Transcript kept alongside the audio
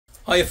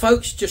Hiya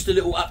folks, just a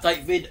little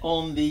update vid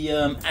on the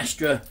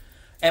Astra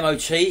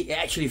MOT. It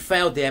actually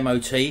failed the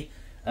MOT.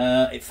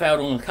 It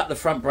failed on a couple of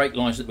front brake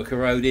lines that were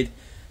corroded.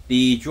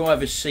 The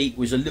driver's seat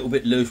was a little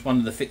bit loose, one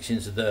of the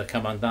fixings had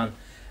come undone,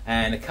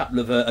 and a couple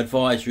of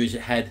advisories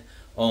it had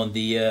on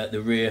the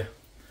rear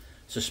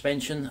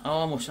suspension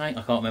arm or something,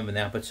 I can't remember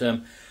now, but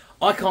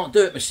I can't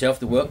do it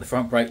myself to work the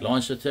front brake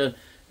lines, so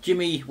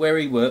Jimmy, where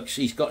he works,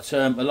 he's got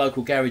a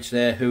local garage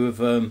there who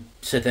have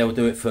said they'll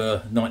do it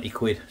for 90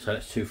 quid, so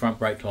that's 2 front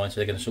brake lines,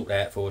 so they're going to sort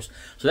that out for us.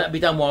 So that'll be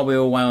done while we're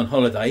away on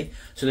holiday.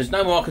 So there's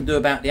no more I can do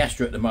about the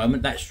Astra at the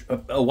moment. That's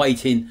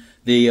awaiting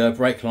the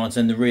brake lines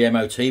and the rear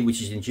MOT,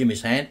 which is in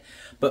Jimmy's hand.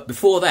 But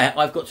before that,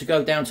 I've got to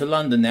go down to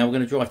London now. We're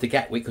going to drive to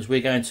Gatwick because we're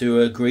going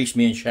to Greece,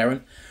 me and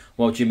Sharon,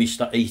 while Jimmy's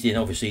in,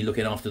 obviously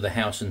looking after the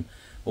house and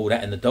all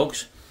that and the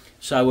dogs.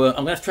 So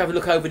I'm going to have a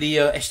look over the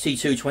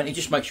ST220,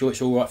 just make sure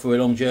it's all right for a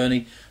long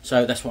journey.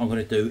 So that's what I'm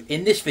going to do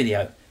in this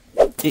video.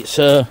 It's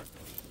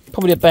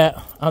probably about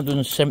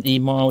 170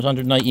 miles,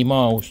 180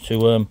 miles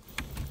to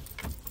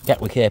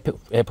Gatwick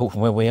Airport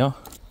from where we are.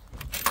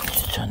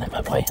 Just turn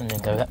that way and then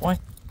go that way.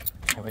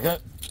 There we go.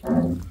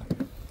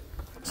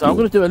 So I'm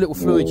going to do a little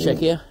fluid check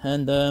here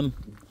and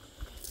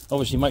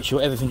obviously make sure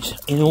everything's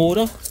in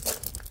order.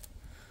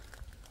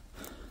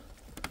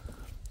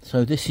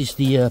 So this is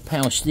the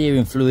power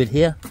steering fluid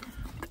here.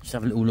 Just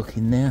have a little look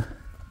in there,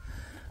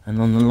 and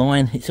on the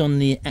line, it's on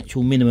the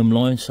actual minimum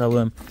line, so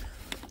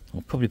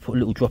I'll probably put a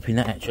little drop in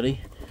that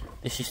actually.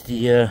 This is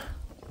the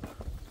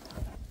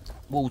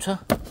water,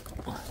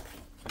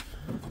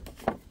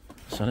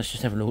 so let's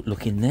just have a little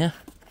look in there.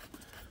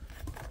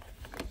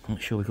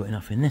 Not sure we've got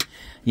enough in there.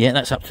 Yeah,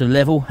 that's up to the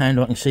level, and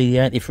I can see the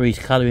antifreeze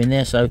colour in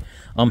there, so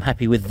I'm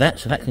happy with that,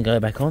 so that can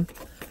go back on.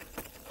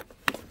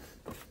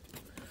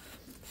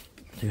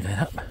 Do that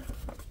up.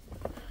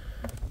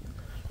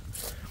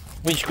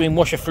 Windscreen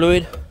washer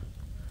fluid,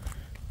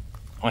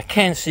 I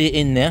can see it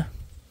in there,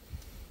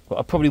 but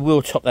I probably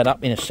will top that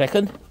up in a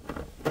second.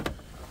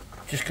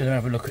 Just going to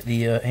have a look at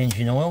the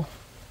engine oil,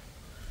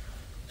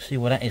 see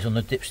what that is on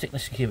the dipstick.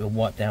 Let's give it a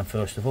wipe down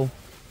first of all.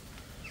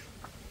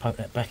 Poke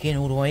that back in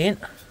all the way in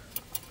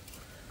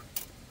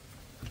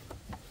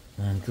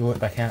and draw it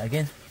back out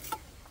again.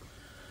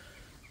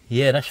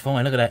 Yeah, that's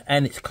fine, look at that,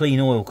 and it's clean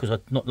oil because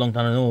I've not long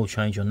done an oil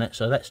change on that,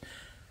 so that's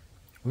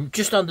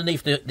just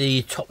underneath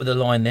the top of the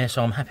line there,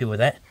 so I'm happy with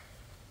that.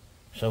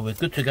 So we're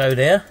good to go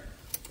there.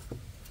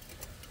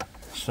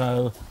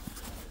 So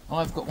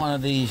I've got one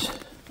of these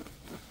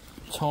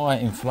tyre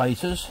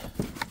inflators,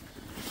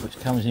 which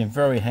comes in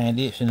very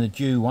handy. It's in the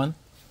Dew one.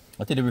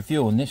 I did a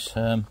review on this.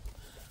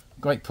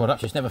 Great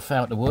product, it's never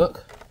failed to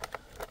work,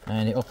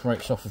 and it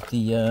operates off of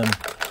the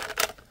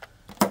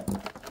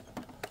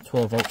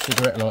 12-volt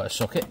cigarette lighter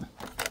socket.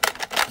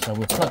 So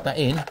we'll plug that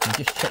in and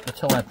just check the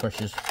tyre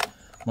pressures.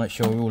 Make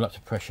sure we're all up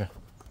to pressure.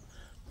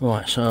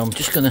 Right, so I'm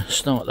just going to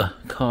start the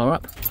car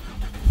up.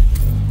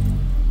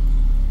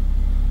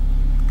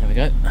 There we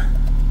go.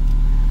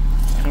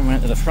 Come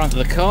around to the front of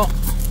the car.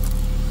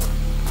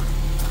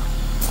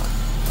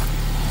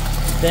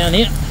 Down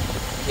here.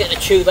 Get the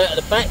tube out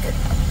of the back.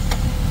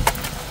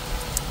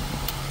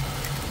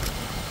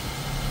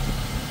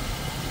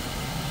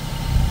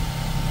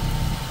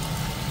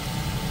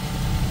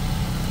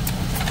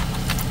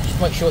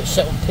 Just make sure it's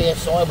set on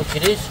PSI, which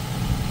it is.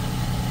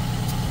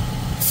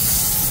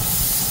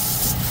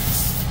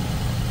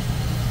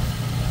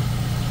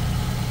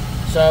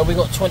 So we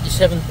got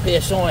 27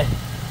 PSI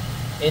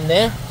in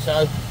there,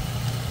 so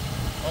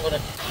I'm going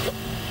to...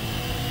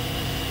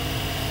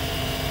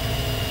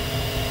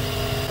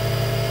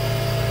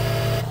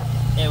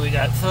 There we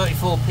go,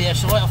 34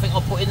 PSI I think I'll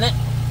put in there.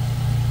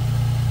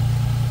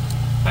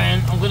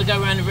 And I'm going to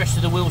go around the rest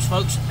of the wheels,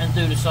 folks, and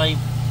do the same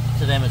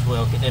to them as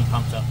well, get them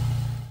pumped up.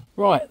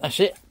 Right, that's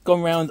it,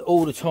 gone round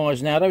all the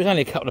tyres now. There was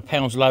only a couple of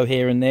pounds low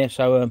here and there,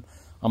 so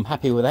I'm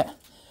happy with that.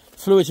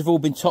 Fluids have all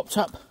been topped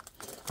up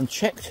and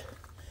checked.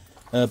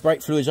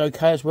 Brake fluid's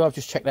okay as well, I've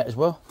just checked that as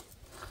well.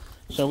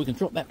 So we can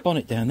drop that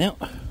bonnet down now.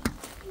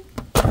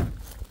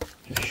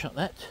 Just shut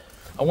that.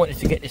 I wanted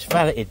to get this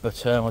valeted,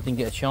 but I didn't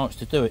get a chance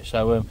to do it,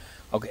 so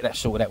I'll get that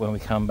sorted out when we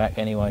come back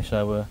anyway.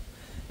 So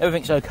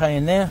everything's okay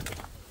in there.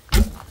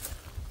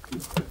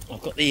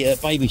 I've got the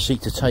baby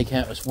seat to take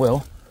out as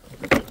well.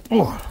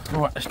 Oh,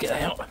 right, let's get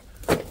that out.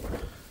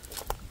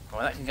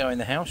 Right, that can go in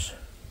the house.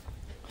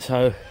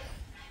 So,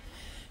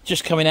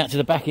 just coming out to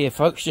the back here,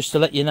 folks, just to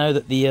let you know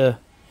that the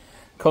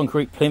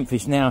concrete plinth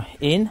is now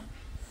in.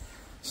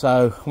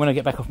 So when I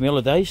get back off my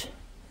holidays,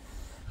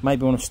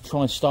 maybe I want to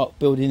try and start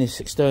building this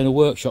external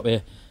workshop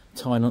here,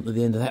 tying onto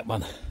the end of that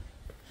one.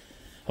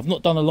 I've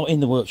not done a lot in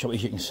the workshop,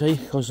 as you can see,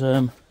 because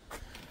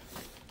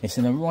it's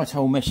in a right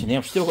old mess in here.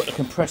 I've still got the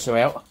compressor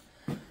out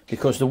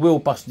because the wheel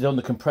busted on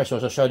the compressor,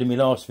 as I showed in my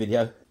last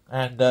video,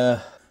 and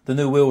the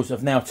new wheels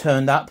have now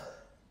turned up,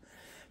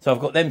 so I've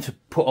got them to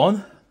put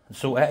on and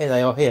sort out. Here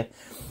they are here.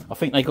 I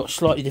think they got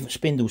slightly different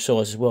spindle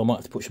size as well. I might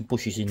have to put some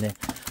bushes in there.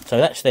 So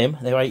that's them.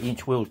 They're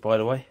 8-inch wheels, by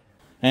the way.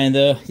 And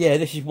yeah,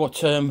 this is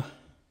what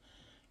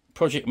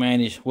Project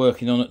Man is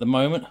working on at the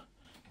moment,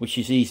 which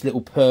is these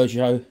little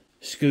Peugeot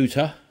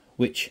scooter,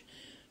 which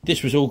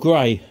this was all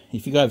grey.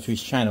 If you go over to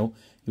his channel,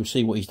 you'll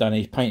see what he's done.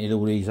 He's painted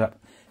all these up,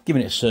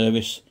 giving it a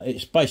service.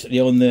 It's basically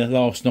on the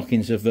last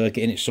knockings of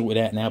getting it sorted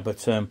out now,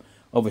 but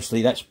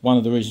obviously that's one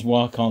of the reasons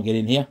why I can't get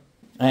in here.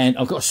 And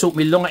I've got to sort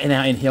my lighting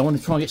out in here. I want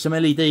to try and get some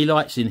LED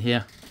lights in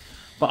here,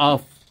 but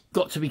I've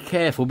got to be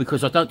careful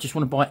because I don't just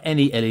want to buy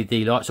any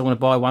LED lights. I want to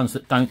buy ones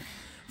that don't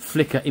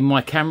flicker in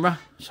my camera.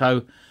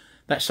 So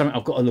that's something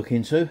I've got to look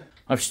into.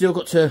 I've still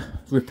got to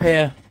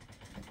repair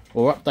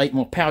or update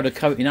my powder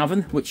coating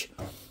oven, which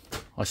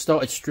I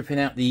started stripping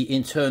out the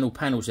internal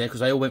panels there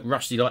because they all went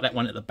rusty, like that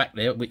one at the back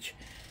there, which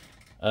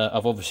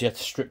I've obviously had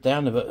to strip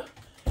down. But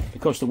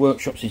because the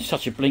workshop's in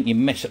such a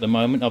blinking mess at the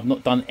moment, I've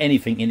not done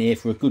anything in here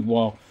for a good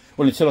while.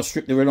 Well, until I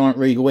strip the Reliant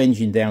Regal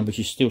engine down, which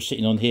is still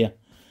sitting on here.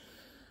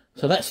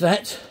 So that's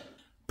that.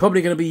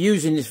 Probably going to be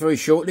using this very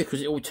shortly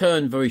because it will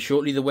turn very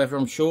shortly, the weather,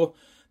 I'm sure.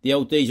 The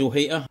old diesel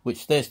heater,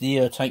 which there's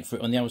the tank for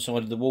it on the other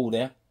side of the wall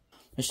there.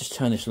 Let's just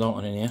turn this light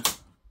on in here.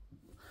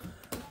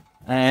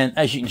 And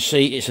as you can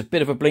see, it's a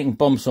bit of a blinking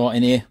bomb site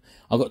in here.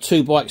 I've got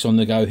 2 bikes on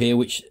the go here,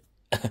 which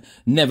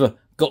never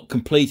got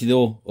completed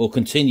or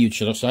continued,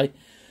 should I say.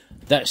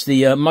 That's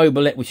the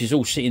Mobilette, which is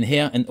all sitting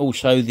here, and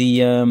also the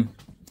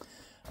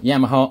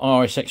Yamaha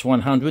RSX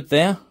 100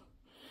 there.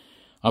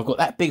 I've got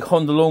that big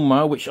Honda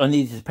lawnmower, which I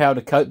needed to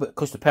powder coat, but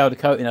because the powder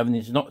coating oven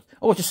is not...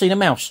 Oh, I've just seen a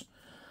mouse.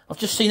 I've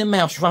just seen a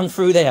mouse run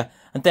through there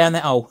and down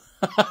that hole.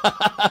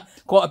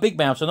 Quite a big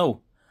mouse and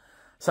all.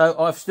 So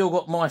I've still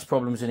got mice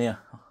problems in here.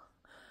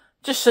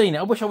 Just seen it.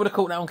 I wish I would have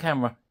caught that on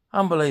camera.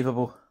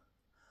 Unbelievable.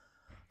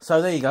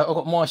 So there you go. I've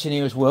got mice in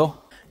here as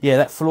well. Yeah,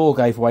 that floor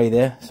gave way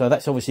there. So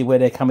that's obviously where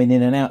they're coming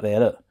in and out there.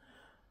 Look.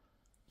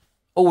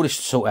 All this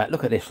to sort out.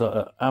 Look at this.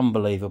 Look.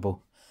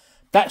 Unbelievable.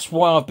 That's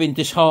why I've been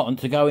disheartened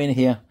to go in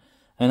here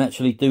and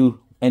actually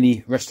do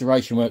any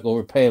restoration work or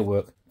repair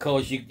work.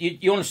 Because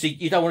you honestly,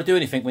 you don't want to do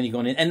anything when you've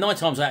gone in. And 9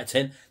 times out of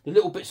 10, the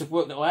little bits of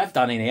work that I have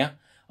done in here,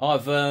 I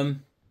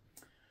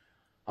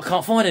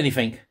can't find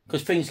anything.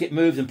 Because things get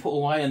moved and put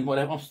away and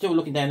whatever. I'm still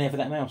looking down there for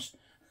that mouse.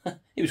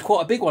 It was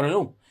quite a big one and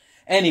all.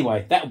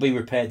 Anyway, that'll be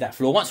repaired, that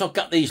floor. Once I've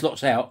got these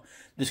lots out,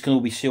 this can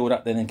all be sealed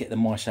up then and get the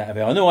mice out of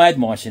here. I know I had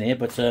mice in here,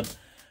 but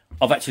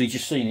I've actually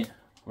just seen it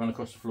run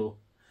across the floor.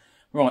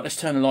 Right, let's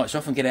turn the lights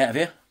off and get out of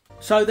here.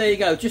 So there you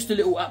go, just a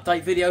little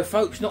update video,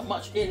 folks. Not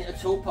much in it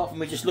at all, apart from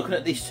me just looking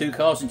at these 2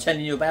 cars and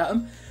telling you about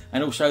them,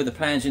 and also the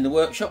plans in the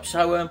workshop.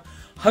 So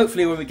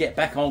hopefully when we get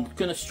back, I'm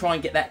going to try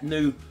and get that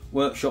new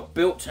workshop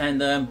built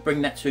and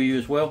bring that to you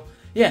as well.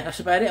 Yeah, that's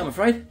about it, I'm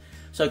afraid.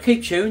 So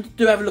keep tuned.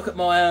 Do have a look at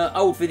my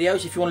old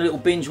videos if you want a little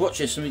binge watch.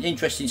 There's some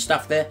interesting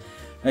stuff there.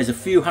 There's a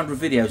few hundred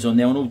videos on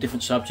there on all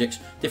different subjects,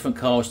 different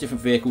cars,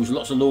 different vehicles,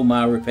 lots of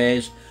lawnmower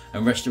repairs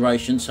and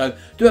restoration. So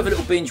do have a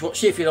little binge watch,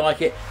 see if you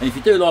like it, and if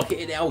you do like it,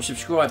 hit the old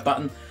subscribe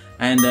button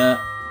and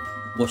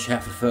watch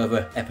out for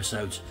further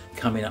episodes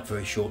coming up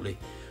very shortly.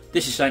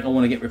 This is something I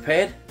want to get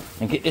repaired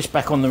and get this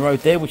back on the road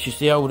there, which is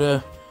the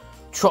old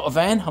trotter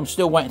van. I'm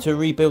still waiting to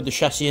rebuild the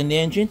chassis and the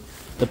engine.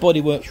 The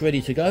bodywork's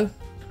ready to go,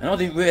 and I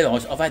didn't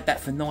realise I've had that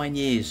for 9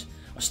 years.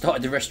 I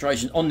started the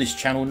restoration on this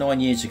channel 9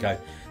 years ago.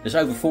 There's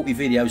over 40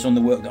 videos on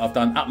the work that I've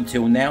done up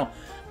until now,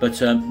 but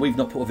we've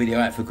not put a video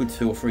out for a good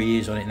 2 or 3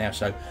 years on it now,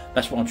 so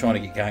that's what I'm trying to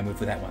get going with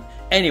that one.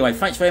 Anyway,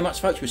 thanks very much,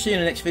 folks. We'll see you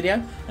in the next video,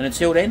 and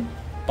until then,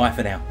 bye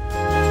for now.